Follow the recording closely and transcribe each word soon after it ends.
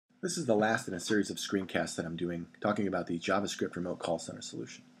This is the last in a series of screencasts that I'm doing, talking about the JavaScript remote call center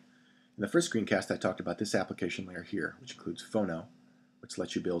solution. In the first screencast, I talked about this application layer here, which includes Phono, which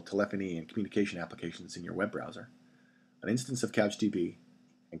lets you build telephony and communication applications in your web browser, an instance of CouchDB,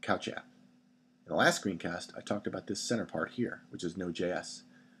 and CouchApp. In the last screencast, I talked about this center part here, which is Node.js.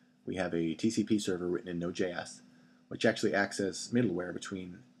 We have a TCP server written in Node.js, which actually acts as middleware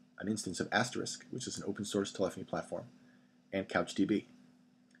between an instance of Asterisk, which is an open source telephony platform, and CouchDB.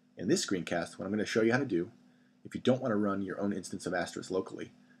 In this screencast, what I'm going to show you how to do, if you don't want to run your own instance of Asterisk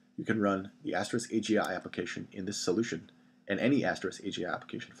locally, you can run the Asterisk AGI application in this solution, and any Asterisk AGI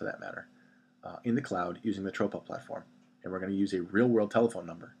application for that matter, in the cloud using the Tropo platform. And we're going to use a real-world telephone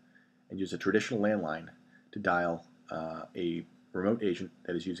number and use a traditional landline to dial a remote agent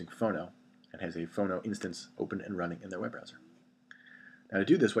that is using Phono and has a Phono instance open and running in their web browser. Now to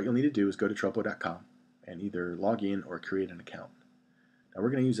do this, what you'll need to do is go to tropo.com and either log in or create an account. Now we're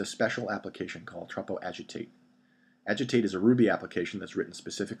going to use a special application called Tropo Agitate. Agitate is a Ruby application that's written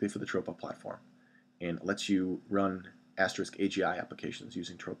specifically for the Tropo platform and lets you run Asterisk AGI applications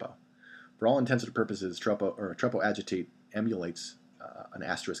using Tropo. For all intents and purposes, Tropo Agitate emulates an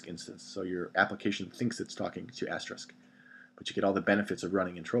Asterisk instance, so your application thinks it's talking to Asterisk. But you get all the benefits of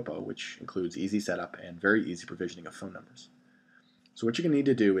running in Tropo, which includes easy setup and very easy provisioning of phone numbers. So what you're going to need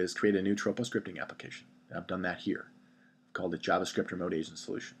to do is create a new Tropo scripting application. And I've done that here. I've called it JavaScript Remote Agent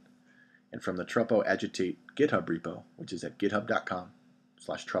Solution. And from the Tropo Agitate GitHub repo, which is at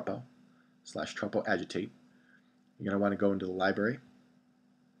github.com/tropo/Tropo Agitate, you're going to want to go into the library.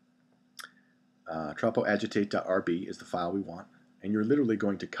 Tropoagitate.rb is the file we want, and you're literally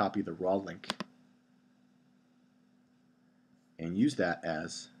going to copy the raw link and use that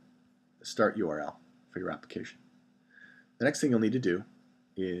as the start URL for your application. The next thing you'll need to do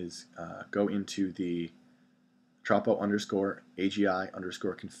is go into the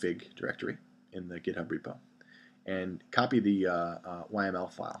tropo_agi_config directory in the GitHub repo and copy the YML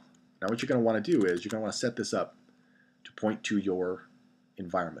file. Now what you're going to want to do is you're going to want to set this up to point to your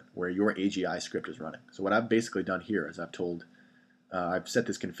environment where your AGI script is running. So what I've basically done here is I've set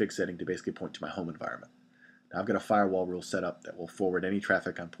this config setting to basically point to my home environment. Now I've got a firewall rule set up that will forward any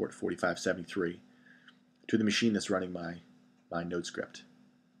traffic on port 4573 to the machine that's running my Node script.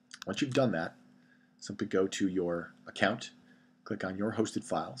 Once you've done that, simply go to your account, click on your hosted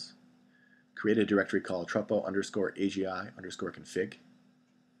files, create a directory called tropo_agi_config,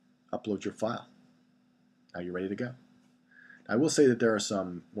 upload your file. Now you're ready to go. I will say that there are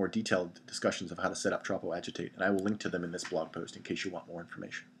some more detailed discussions of how to set up Tropo Agitate, and I will link to them in this blog post in case you want more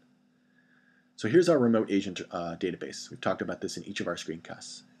information. So here's our remote agent database. We've talked about this in each of our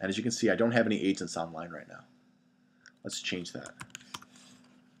screencasts. And as you can see, I don't have any agents online right now. Let's change that.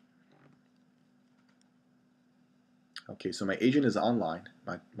 Okay, so my agent is online.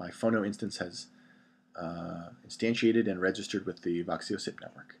 My Phono instance has instantiated and registered with the Voxio SIP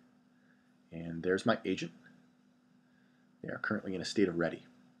network. And there's my agent. They are currently in a state of ready.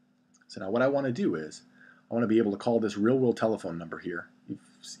 So now what I want to do is I want to be able to call this real-world telephone number here. You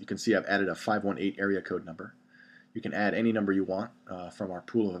can see I've added a 518 area code number. You can add any number you want from our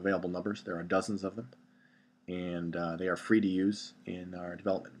pool of available numbers. There are dozens of them, and they are free to use in our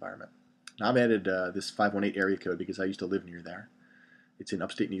development environment. Now I've added this 518 area code because I used to live near there. It's in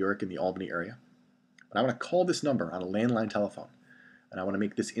upstate New York in the Albany area. But I want to call this number on a landline telephone, and I want to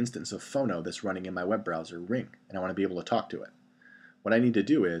make this instance of Phono that's running in my web browser ring, and I want to be able to talk to it. What I need to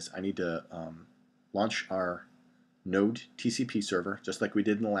do is I need to launch our Node TCP server, just like we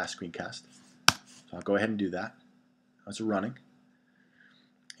did in the last screencast. So I'll go ahead and do that. It's running,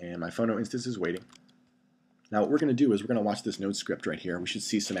 and my Phono instance is waiting. Now what we're going to do is we're going to watch this Node script right here. We should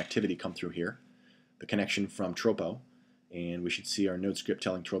see some activity come through here, the connection from Tropo, and we should see our Node script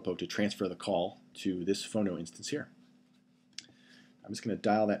telling Tropo to transfer the call to this Phono instance here. I'm just going to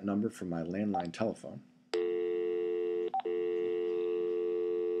dial that number from my landline telephone.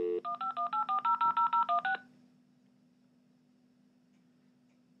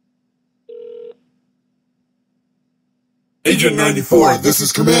 Agent 94, this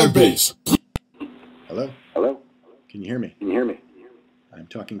is Command Base. Hello? Hello? Can you hear me? Can you hear me? I'm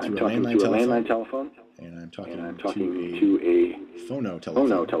talking through a landline telephone, and I'm talking to a Phono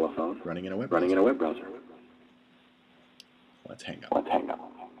telephone running in a web browser. Let's hang up.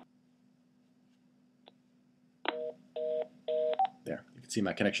 There, you can see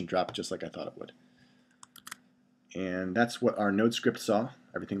my connection dropped just like I thought it would. And that's what our Node script saw.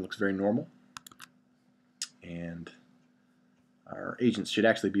 Everything looks very normal. And our agents should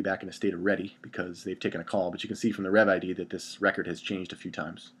actually be back in a state of ready because they've taken a call, but you can see from the rev ID that this record has changed a few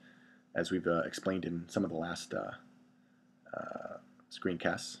times, as we've explained in some of the last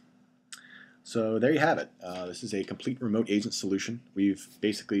screencasts. So there you have it. This is a complete remote agent solution. We've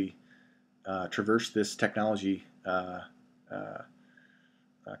basically traversed this technology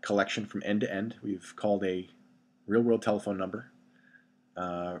collection from end to end. We've called a real-world telephone number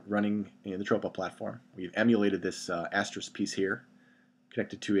running in the Tropa platform. We've emulated this asterisk piece here,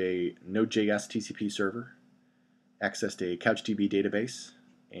 connected to a Node.js TCP server, accessed a CouchDB database,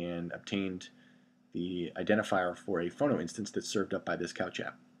 and obtained the identifier for a phono instance that's served up by this Couch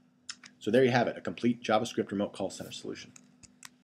app. So there you have it, a complete JavaScript remote call center solution.